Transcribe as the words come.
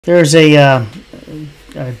There's a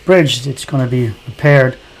bridge that's going to be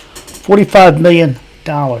repaired. $45 million,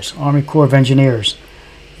 Army Corps of Engineers.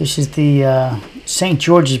 This is the St.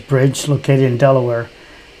 George's Bridge located in Delaware.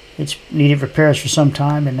 It's needed repairs for some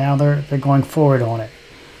time, and now they're going forward on it.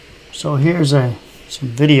 So here's some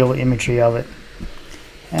video imagery of it.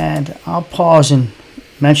 And I'll pause and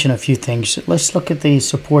mention a few things. Let's look at the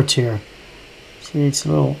supports here. See, it's a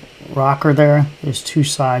little rocker there. There's two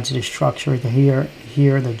sides of the structure.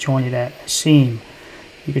 Here they're jointed at a seam.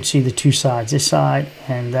 You can see the two sides, this side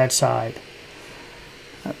and that side.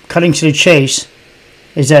 Cutting to the chase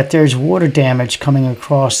is that there's water damage coming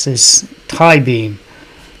across this tie beam.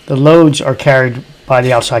 The loads are carried by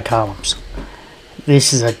the outside columns.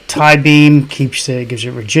 This is a tie beam, gives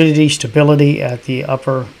it rigidity, stability at the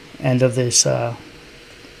upper end of this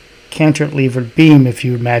cantilevered beam, if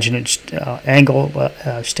you imagine it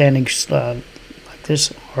standing like this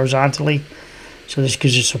horizontally. So this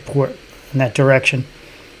gives you support in that direction.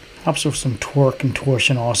 Helps with some torque and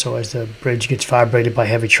torsion also as the bridge gets vibrated by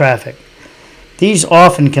heavy traffic. These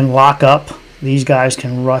often can lock up. These guys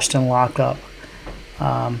can rust and lock up.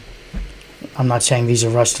 I'm not saying these are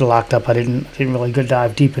rusted locked up. I didn't really go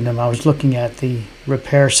dive deep in them. I was looking at the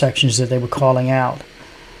repair sections that they were calling out,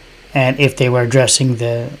 and if they were addressing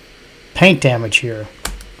the paint damage here.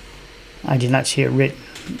 I did not see it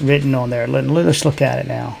written on there. Let us look at it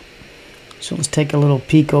now. So let's take a little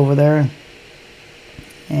peek over there.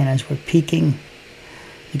 And as we're peeking,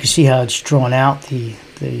 you can see how it's drawn out, the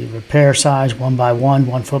repair size, 1 by 1,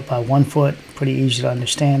 1 foot by 1 foot. Pretty easy to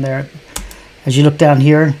understand there. As you look down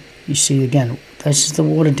here, you see again, this is the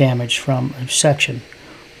water damage from a section.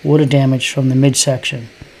 Water damage from the midsection.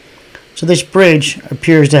 So this bridge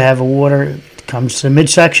appears to have it comes to the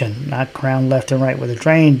midsection, not ground left and right where the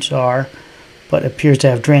drains are, but appears to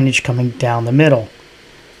have drainage coming down the middle.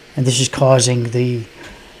 And this is causing the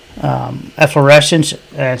efflorescence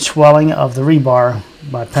and swelling of the rebar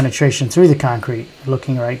by penetration through the concrete.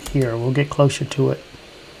 Looking right here, we'll get closer to it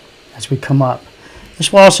as we come up.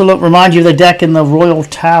 This will also remind you of the deck in the Royal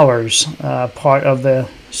Towers, part of the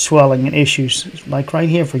swelling and issues, like right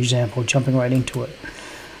here, for example, jumping right into it.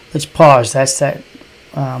 Let's pause. That's that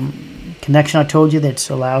connection I told you that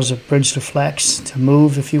allows the bridge to flex, to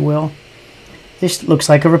move, if you will. This looks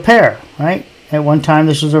like a repair, right? At one time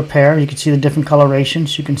this was a repair. You can see the different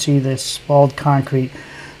colorations. You can see this spalled concrete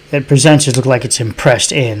that presents it look like it's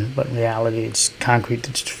impressed in, but in reality it's concrete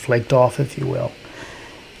that's flaked off, if you will.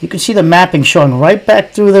 You can see the mapping showing right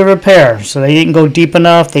back through the repair. So they didn't go deep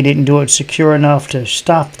enough. They didn't do it secure enough to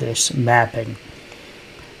stop this mapping.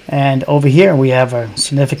 And over here we have a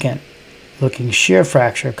significant looking shear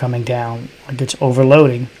fracture coming down, like it's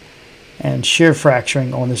overloading and shear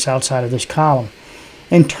fracturing on this outside of this column.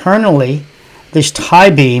 Internally, this tie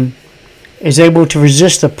beam is able to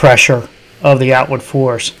resist the pressure of the outward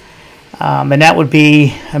force. And that would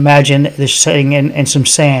be, imagine this sitting in some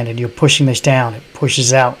sand and you're pushing this down. It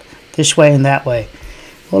pushes out this way and that way.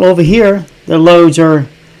 Well, over here, the loads are,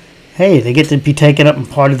 hey, they get to be taken up in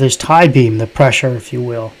part of this tie beam, the pressure, if you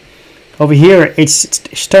will. Over here, it's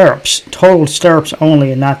stirrups, total stirrups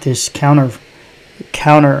only, and not this counter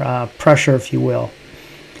pressure, if you will.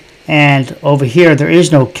 And over here, there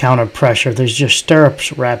is no counter pressure. There's just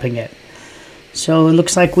stirrups wrapping it. So it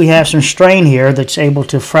looks like we have some strain here that's able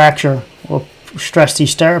to fracture or stress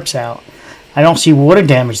these stirrups out. I don't see water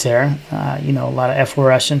damage there. A lot of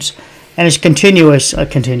efflorescence, and it's continuous.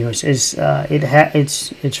 It's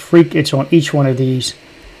on each one of these,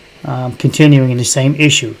 continuing in the same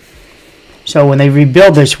issue. So when they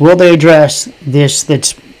rebuild this, will they address this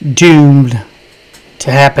that's doomed to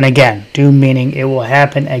happen again? Doomed meaning it will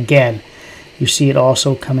happen again. You see it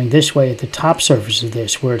also coming this way at the top surface of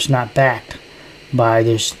this, where it's not backed by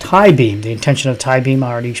this tie beam. The intention of tie beam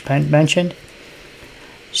I already mentioned.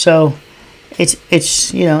 So it's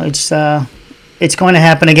going to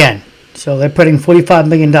happen again. So they're putting $45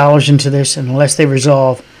 million into this, and unless they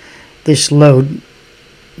resolve this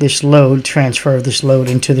transfer of this load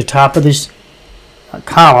into the top of this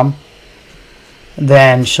column,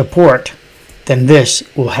 then this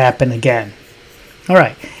will happen again. All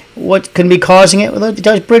right. What can be causing it? Well,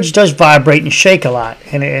 the bridge does vibrate and shake a lot,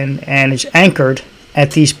 and it's anchored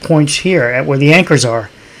at these points here, at where the anchors are.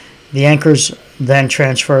 The anchors then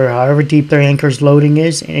transfer however deep their anchor's loading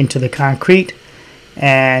is into the concrete,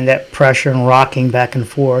 and that pressure and rocking back and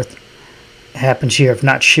forth happens here, if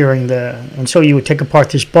not shearing and so you would take apart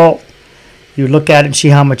this bolt, you would look at it and see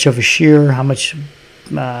how much of a shear, how much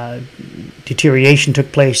deterioration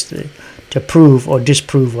took place to prove or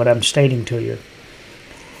disprove what I'm stating to you.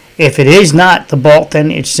 If it is not the bolt,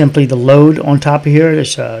 then it's simply the load on top of here.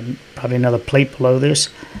 There's probably another plate below this,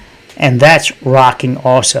 and that's rocking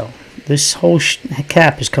also. This whole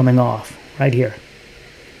cap is coming off right here,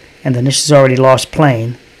 and then this is already lost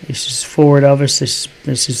plane. This is forward of us. This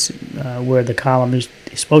is where the column is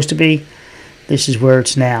supposed to be. This is where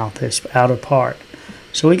it's now, this outer part.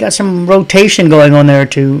 So we got some rotation going on there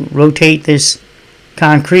to rotate this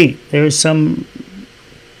concrete. There's some,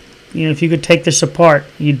 you know, if you could take this apart,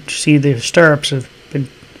 you'd see the stirrups have been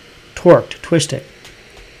torqued, twisted.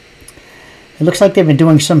 It looks like they've been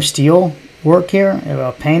doing some steel work here,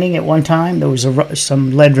 painting at one time. There was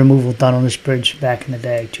some lead removal done on this bridge back in the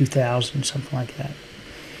day, 2000, something like that.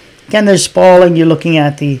 Again, there's spalling. You're looking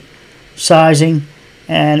at the sizing,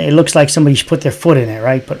 and it looks like somebody's put their foot in it,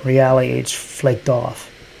 right? But in reality, it's flaked off.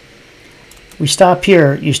 We stop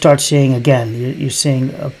here, you start seeing, again, you're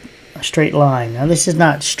seeing a straight line. Now, this is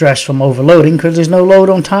not stress from overloading because there's no load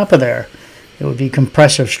on top of there. It would be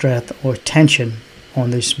compressive strength or tension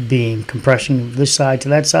on this beam, compressing this side to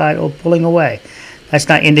that side or pulling away. That's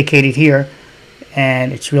not indicated here,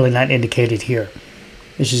 and it's really not indicated here.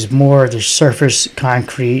 This is more the surface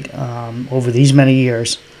concrete over these many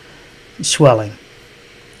years swelling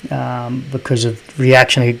because of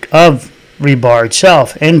reaction of rebar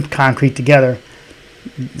itself and concrete together.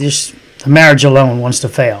 The marriage alone wants to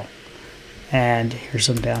fail. And here's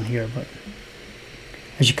some down here. But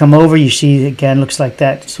as you come over, you see again, looks like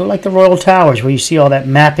that, sort of like the Royal Towers, where you see all that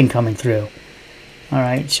mapping coming through. All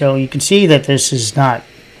right, so you can see that this is not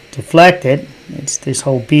deflected. It's this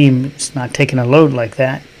whole beam. It's not taking a load like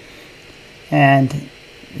that. And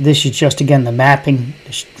this is just, again, the mapping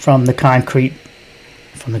from the concrete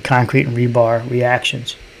and rebar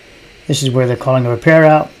reactions. This is where they're calling a repair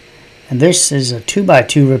out. And this is a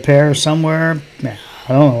 2x2 repair somewhere. I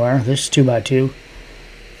don't know where. This is 2x2.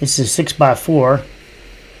 This is 6x4.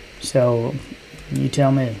 So you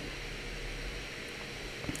tell me.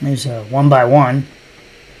 There's a 1x1.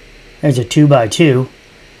 There's a 2x2.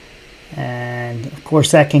 And of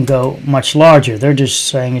course that can go much larger. They're just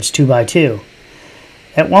saying it's 2x2.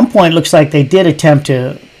 At one point, it looks like they did attempt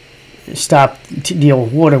to deal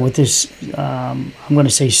with water with this, I'm going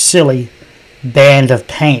to say, silly band of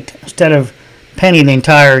paint. Instead of painting the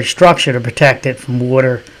entire structure to protect it from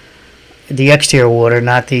water, the exterior water,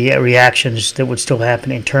 not the reactions that would still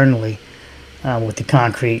happen internally with the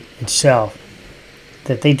concrete itself,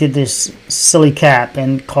 that they did this silly cap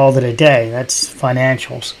and called it a day. That's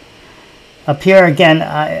financials. Up here again,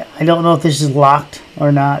 I don't know if this is locked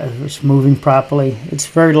or not, if it's moving properly. It's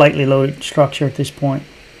very lightly loaded structure at this point.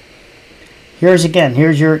 Here's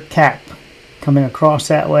your cap coming across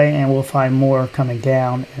that way, and we'll find more coming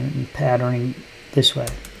down and patterning this way.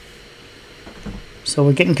 So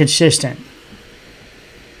we're getting consistent.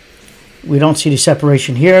 We don't see the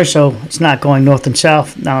separation here, so it's not going north and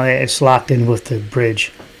south. Now it's locked in with the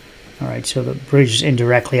bridge. All right, so the bridge is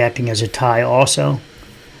indirectly acting as a tie also.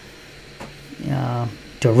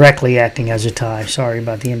 Directly acting as a tie. Sorry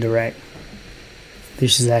about the indirect.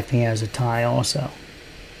 This is acting as a tie also.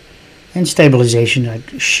 And stabilization, like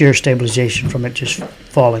shear stabilization from it just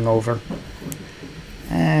falling over.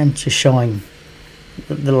 And just showing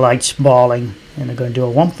the lights balling. And they're going to do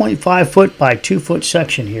a 1.5 foot by 2 foot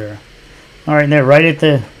section here. Alright, and they're right at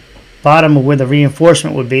the bottom of where the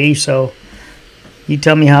reinforcement would be. So you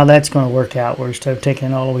tell me how that's going to work out, where instead of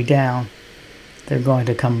taking it all the way down, they're going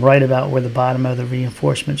to come right about where the bottom of the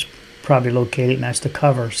reinforcement's probably located, and that's the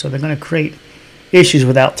cover. So they're going to create issues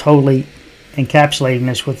without totally encapsulating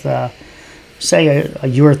this with, say, a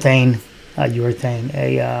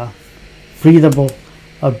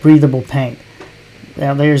breathable paint.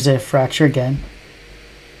 Now there's a fracture again.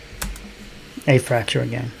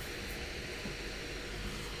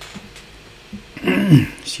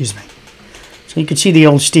 Excuse me. So you can see the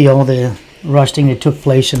old steel, the rusting that took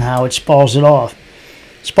place, and how it spalls it off.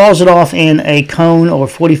 Spalls it off in a cone or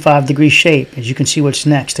 45-degree shape. As you can see what's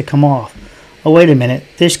next to come off. Oh, wait a minute.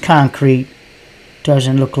 This concrete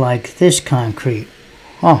doesn't look like this concrete.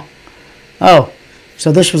 Oh,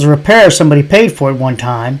 so this was a repair somebody paid for at one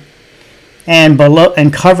time, and below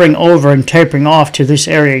and covering over and tapering off to this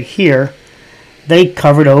area here, they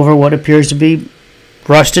covered over what appears to be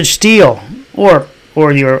rusted steel, or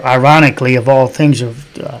ironically, of all things,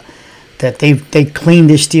 that they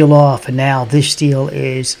cleaned this steel off, and now this steel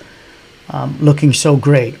is looking so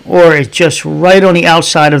great. Or it's just right on the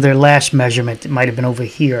outside of their last measurement. It might have been over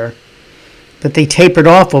here, but they tapered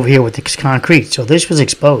off over here with this concrete. So this was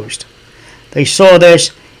exposed. They saw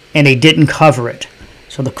this and they didn't cover it.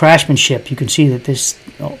 So the craftsmanship, you can see that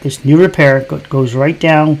this new repair goes right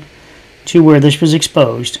down to where this was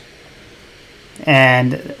exposed.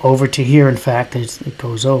 and over to here. In fact, it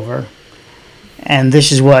goes over, and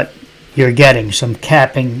this is what you're getting, some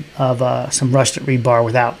capping of some rusted rebar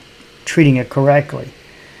without treating it correctly.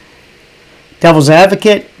 Devil's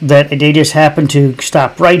advocate, that they just happened to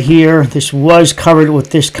stop right here. This was covered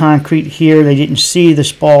with this concrete here. They didn't see the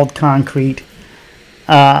spalled concrete,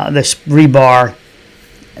 this rebar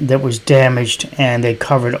that was damaged, and they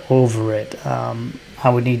covered over it. I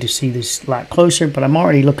would need to see this a lot closer, but I'm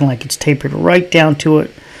already looking like it's tapered right down to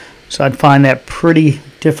it, so I'd find that pretty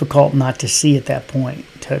difficult not to see at that point,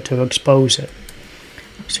 to expose it.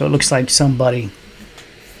 So it looks like somebody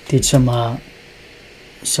did some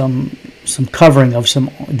covering of some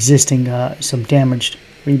existing, some damaged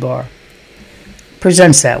rebar.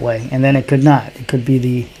 Presents that way, and then it could not. It could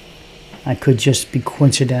be I could just be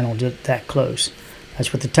coincidental, just that close.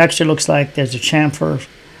 That's what the texture looks like. There's a chamfer.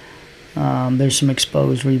 There's some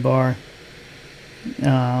exposed rebar.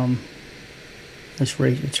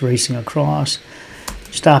 It's racing across.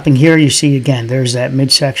 Stopping here, you see again, there's that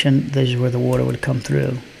midsection. This is where the water would come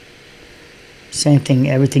through. Same thing,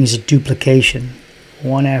 everything's a duplication,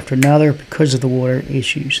 one after another, because of the water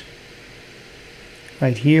issues.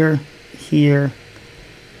 Right here, here,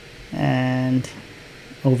 and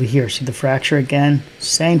over here. See the fracture again?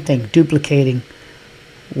 Same thing, duplicating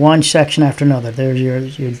one section after another.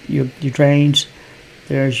 There's your drains.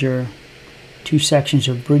 There's your two sections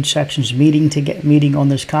of bridge sections meeting on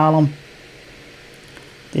this column.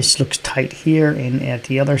 This looks tight here, and at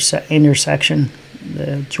the other intersection,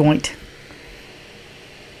 the joint.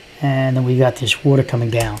 And then we got this water coming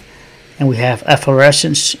down, and we have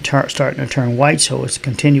efflorescence starting to turn white, so it's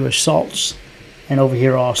continuous salts. And over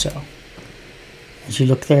here also, as you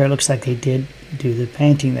look there, it looks like they did do the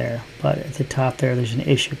painting there, but at the top there's an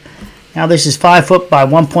issue. Now this is 5 foot by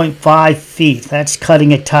 1.5 feet. That's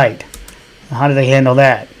cutting it tight. How do they handle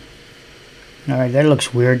that? All right, that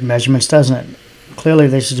looks weird measurements, doesn't it? Clearly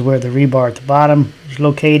this is where the rebar at the bottom is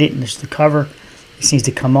located, and this is the cover. This needs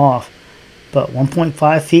to come off. But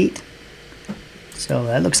 1.5 feet, so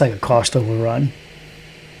that looks like a cost overrun.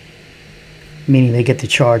 Meaning they get to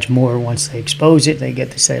charge more once they expose it. They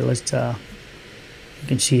get to say, let's. You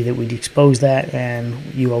can see that we'd expose that,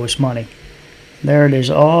 and you owe us money. There it is,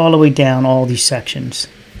 all the way down, all these sections.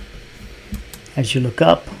 As you look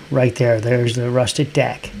up, right there, there's the rusted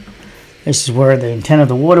deck. This is where the intent of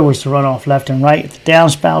the water was to run off left and right at the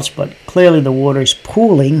downspouts, but clearly the water is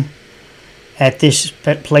pooling at this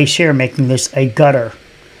place here, making this a gutter,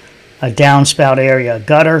 a downspout area. A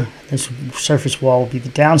gutter, this surface wall will be the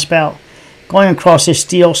downspout. Going across this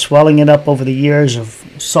steel, swelling it up over the years of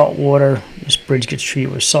salt water. This bridge gets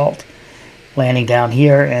treated with salt, landing down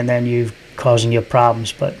here, and then you're causing you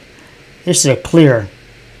problems. But this is a clear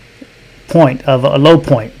point of a low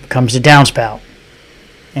point, becomes a downspout.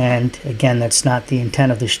 And again, that's not the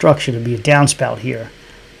intent of the structure, to be a downspout here.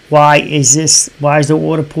 Why is the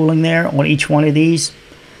water pooling there on each one of these?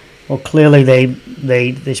 Well, clearly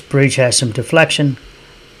this bridge has some deflection,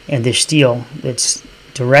 and this steel that's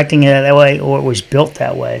directing it that way, or it was built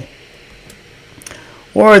that way,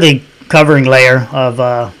 or the covering layer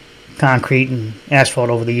of concrete and asphalt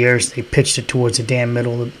over the years, they pitched it towards the damn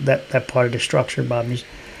middle of that part of the structure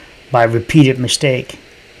by repeated mistake.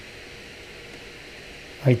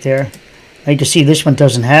 Right there. Now you can see this one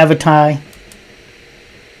doesn't have a tie.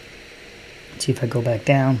 Let's see if I go back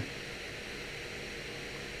down.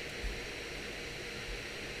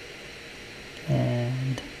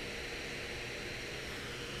 And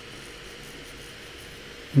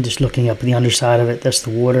I'm just looking up at the underside of it. That's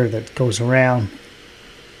the water that goes around.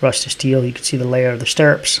 Rusted steel. You can see the layer of the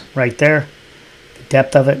stirrups right there. The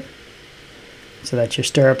depth of it. So that's your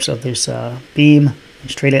stirrups of this beam. And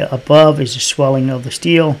straight above is the swelling of the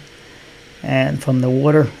steel and from the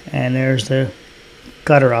water, and there's the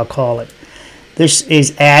gutter, I'll call it. This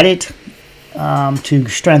is added to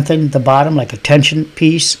strengthen the bottom, like a tension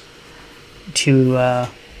piece, to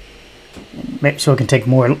so it can take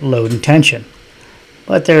more load and tension.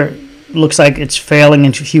 But there looks like it's failing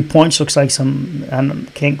in a few points. Looks like some, I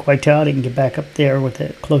can't quite tell. I didn't get back up there with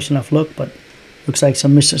a close enough look, but looks like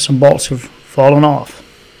some bolts have fallen off.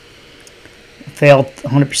 Failed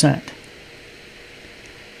 100%.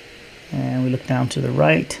 And we look down to the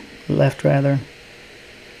left rather,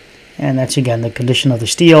 and that's again the condition of the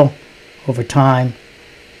steel. Over time,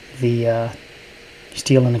 the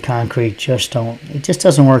steel and the concrete just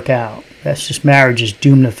doesn't work out. That's just, marriage is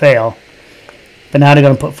doomed to fail. But now they're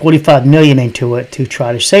going to put $45 million into it to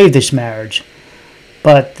try to save this marriage.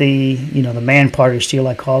 But the man part of the steel,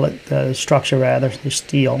 I call it, the structure rather, the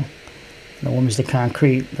steel. The woman's the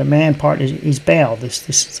concrete. The man part is bailed. This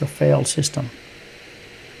is a failed system.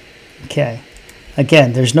 Okay.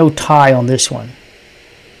 Again, there's no tie on this one.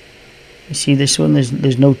 You see this one?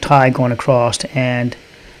 There's no tie going across, and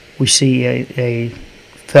we see a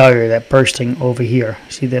failure, that bursting over here.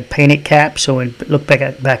 See the painted cap? So when look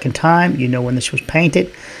back in time, you know when this was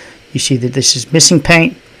painted. You see that this is missing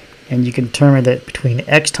paint, and you can determine that between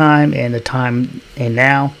X time and the time and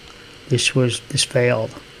now, this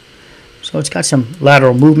failed. So it's got some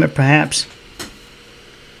lateral movement, perhaps.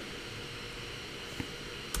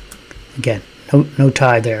 Again, no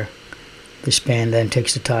tie there. The span then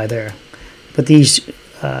takes the tie there. But these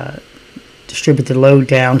distribute the load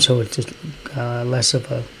down, so it's just less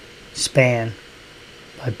of a span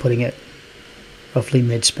by putting it roughly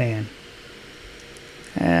mid-span.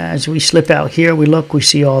 As we slip out here, we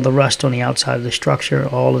see all the rust on the outside of the structure,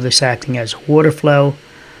 all of this acting as water flow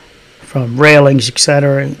from railings,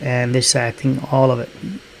 etc., and this acting, all of it,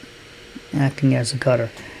 acting as a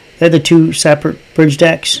gutter. They're the two separate bridge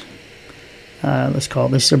decks. Let's call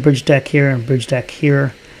this a bridge deck here and bridge deck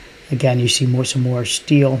here. Again, you see some more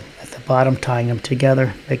steel at the bottom, tying them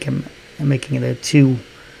together, making it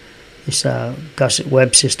this gusset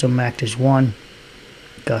web system act as one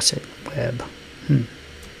gusset web.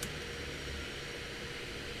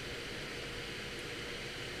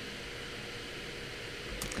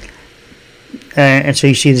 And so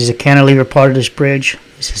you see there's a cantilever part of this bridge.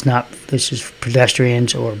 This is for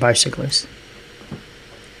pedestrians or bicyclists.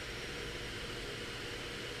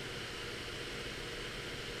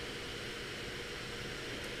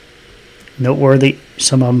 Noteworthy,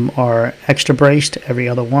 some of them are extra braced, every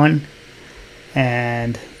other one,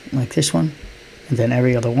 and like this one, and then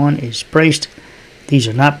every other one is braced. These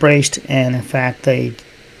are not braced, and in fact they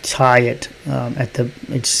tie it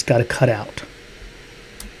it's got a cutout.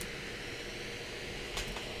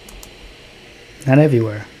 Not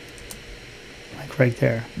everywhere, like right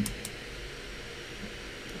there.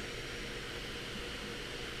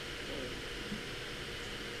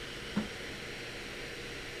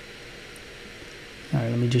 Alright,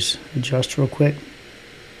 let me just adjust real quick.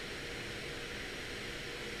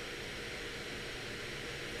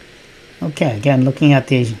 Okay, again, looking at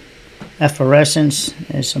the efflorescence,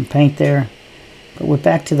 there's some paint there. But we're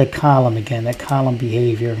back to the column again, that column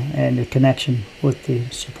behavior and the connection with the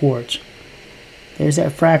supports. There's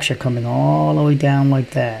that fracture coming all the way down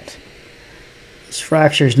like that. This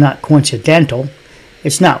fracture is not coincidental.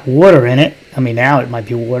 It's not water in it. I mean, now it might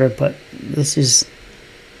be water, but this is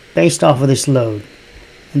based off of this load.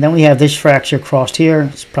 And then we have this fracture crossed here.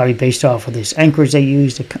 It's probably based off of this anchors they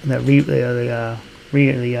used, the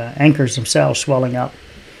anchors themselves swelling up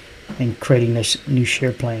and creating this new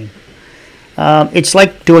shear plane. It's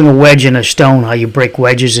like doing a wedge in a stone. How you break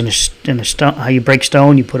wedges in a stone. How you break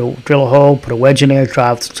stone? You drill a hole, put a wedge in there,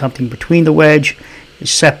 drive something between the wedge. It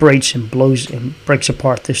separates and blows and breaks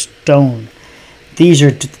apart the stone. These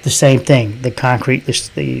are the same thing. The concrete.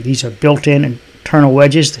 These are built-in internal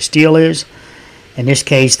wedges. The steel is. In this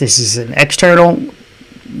case, this is an external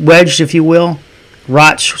wedge, if you will.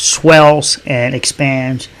 Rots, swells, and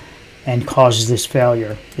expands, and causes this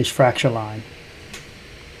failure, this fracture line.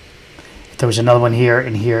 If there was another one here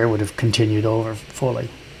and here, it would have continued over fully.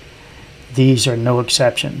 These are no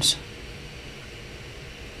exceptions.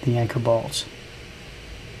 The anchor bolts.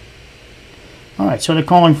 All right, so they're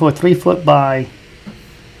calling for 3 foot by,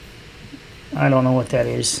 I don't know what that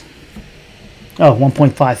is. Oh,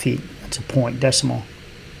 1.5 feet. It's a point decimal.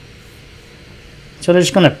 So they're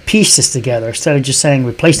just going to piece this together instead of just saying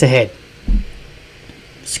replace the head.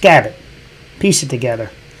 Scab it. Piece it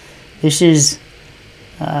together. This is,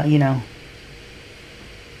 you know,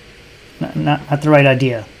 not the right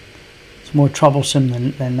idea. It's more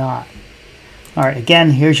troublesome than not. Alright,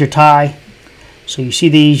 again, here's your tie. So you see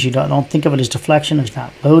these, you don't think of it as deflection. It's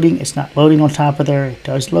not loading. It's not loading on top of there. It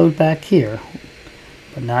does load back here,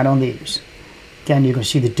 but not on these. Again, you can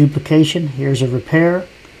see the duplication. Here's a repair.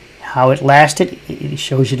 How it lasted, it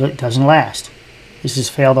shows you that it doesn't last. This has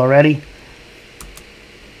failed already.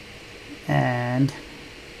 And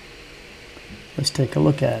let's take a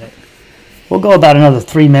look at it. We'll go about another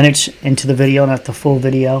 3 minutes into the video, not the full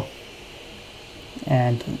video.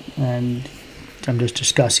 And I'm just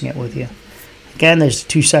discussing it with you. Again, there's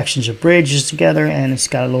 2 sections of bridges together, and it's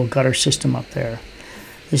got a little gutter system up there.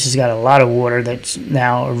 This has got a lot of water that's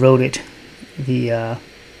now eroded the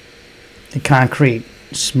concrete,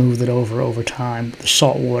 smoothed it over time. The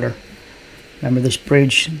salt water. Remember, this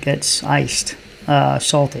bridge gets iced,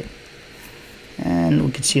 salted, and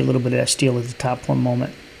we can see a little bit of that steel at the top for a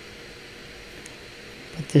moment.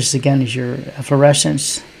 But this again is your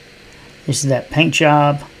efflorescence. This is that paint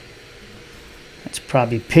job. That's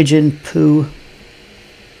probably pigeon poo.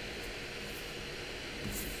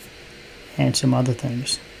 and some other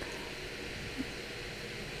things.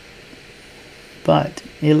 But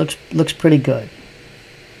it looks pretty good.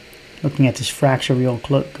 Looking at this fracture real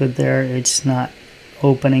good there, it's not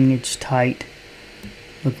opening, it's tight.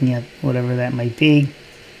 Looking at whatever that might be.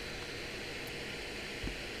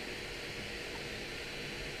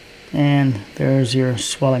 And there's your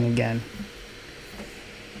swelling again.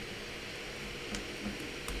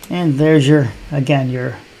 And there's your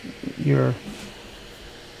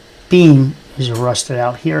beam is rusted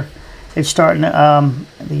out here. It's starting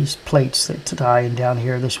these plates that tie in down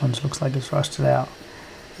here. This one looks like it's rusted out.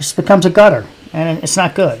 This becomes a gutter, and it's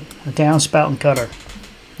not good. A downspout and gutter,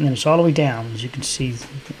 and it's all the way down, as you can see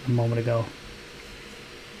a moment ago.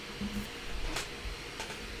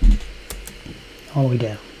 All the way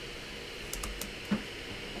down,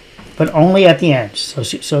 but only at the end. So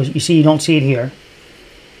you see, you don't see it here.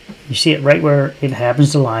 You see it right where it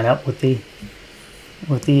happens to line up with the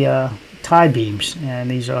tie beams, and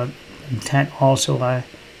these are intent also, I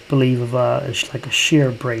believe, of it's like a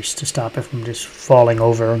shear brace to stop it from just falling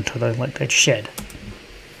over into the like that shed.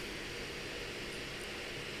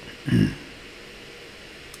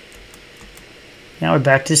 Now we're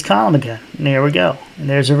back to this column again, and there we go. And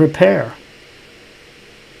there's a repair.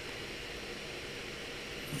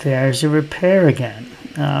 There's a repair again,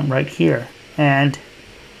 right here, and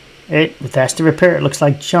that's the repair. It looks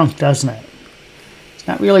like junk, doesn't it? It's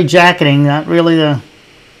not really jacketing, not really the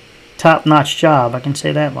top-notch job, I can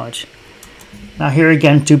say that much. Now here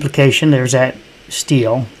again, duplication. There's that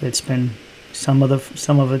steel. It's been some of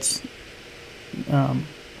it's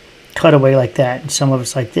cut away like that, and some of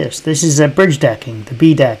it's like this. This is a bridge decking, the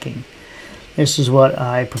B decking. This is what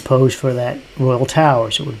I proposed for that Royal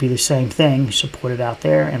Towers. It would be the same thing, supported out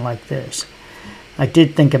there and like this. I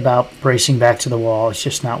did think about bracing back to the wall. It's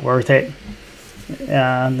just not worth it.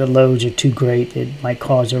 The loads are too great. It might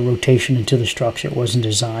cause a rotation into the structure. It wasn't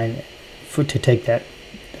designed to take that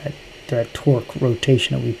torque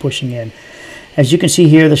rotation that we're pushing in. As you can see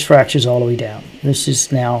here, this fracture is all the way down. This is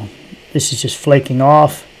just flaking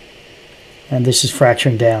off, and this is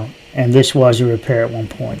fracturing down. And this was a repair at one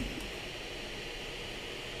point,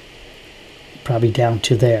 probably down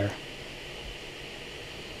to there.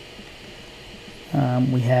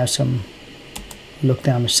 We have some look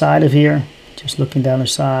down the side of here. Just looking down the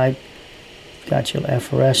side, got your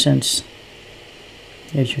efflorescence.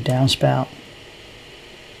 Here's your downspout.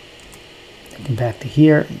 Looking back to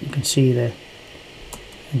here, you can see the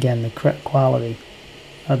correct quality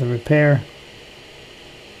of the repair.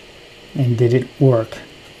 And did it work?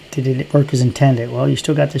 Did it work as intended? Well, you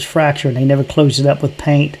still got this fracture, and they never closed it up with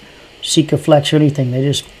paint, Sikaflex, or anything. They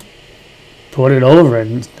just put it over it,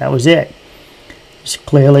 and that was it. It's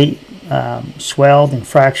clearly swelled and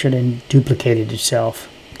fractured and duplicated itself.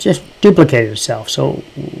 Just duplicated itself. So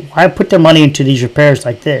why put their money into these repairs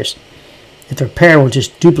like this if the repair will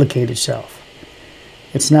just duplicate itself?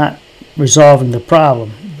 It's not resolving the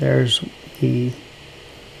problem. There's the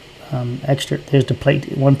extra. There's the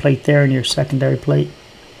plate, one plate there, and your secondary plate.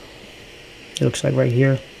 It looks like right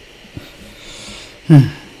here.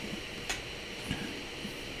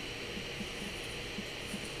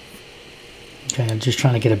 Okay, I'm just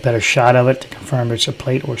trying to get a better shot of it to confirm it's a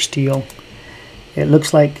plate or steel. It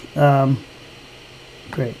looks like,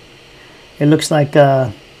 great. It looks like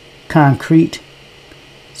concrete.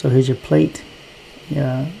 So here's your plate.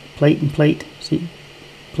 Plate and plate. See?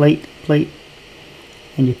 Plate, plate.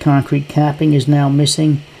 And your concrete capping is now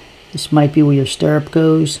missing. This might be where your stirrup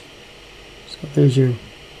goes. So there's your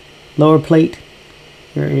lower plate.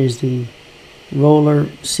 There is the roller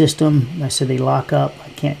system. I said they lock up. I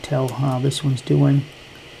can't tell how this one's doing.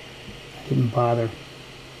 I didn't bother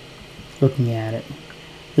looking at it.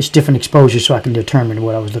 It's different exposure, so I can determine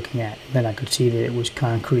what I was looking at. Then I could see that it was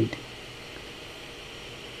concrete.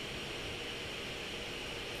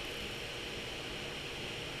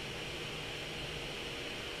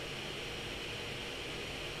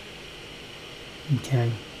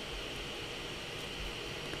 Okay.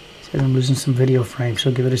 So I'm losing some video frames,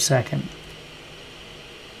 so give it a second.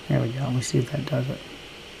 There we go. Let's see if that does it.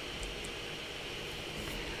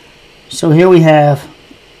 So here we have,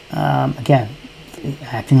 again,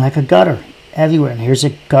 acting like a gutter everywhere. And here's a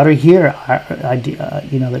gutter here,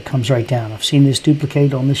 that comes right down. I've seen this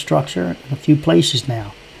duplicated on this structure in a few places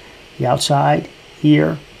now. The outside,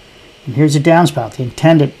 here, and here's a downspout. The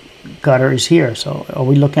intended gutter is here. So are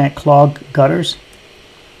we looking at clogged gutters?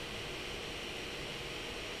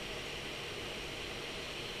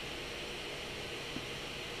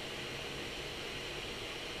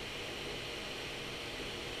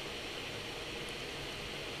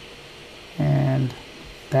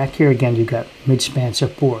 Back here again, you've got mid-span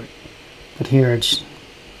support. but here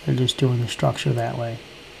they're just doing the structure that way.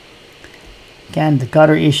 Again, the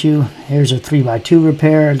gutter issue, here's a 3x2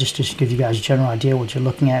 repair, just to give you guys a general idea what you're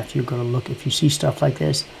looking at. If you're going to look, if you see stuff like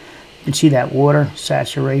this, you can see that water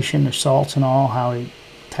saturation, the salts and all, how he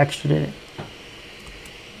textured it.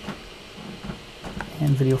 And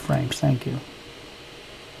video frames, thank you.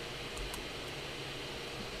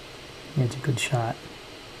 It's a good shot.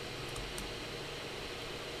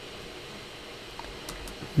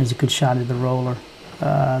 There's a good shot of the roller,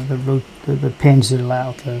 the pins that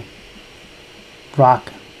allow the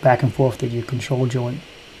rock back and forth to your control joint.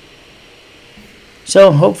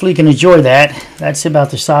 So hopefully you can enjoy that. That's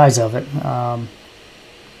about the size of it.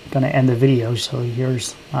 Going to end the video. So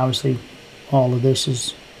here's obviously all of this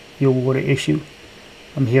is your water issue.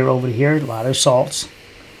 From here over to here, a lot of salts.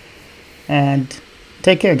 And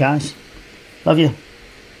take care, guys. Love you.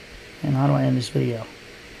 And how do I end this video?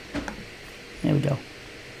 There we go.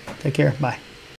 Take care. Bye.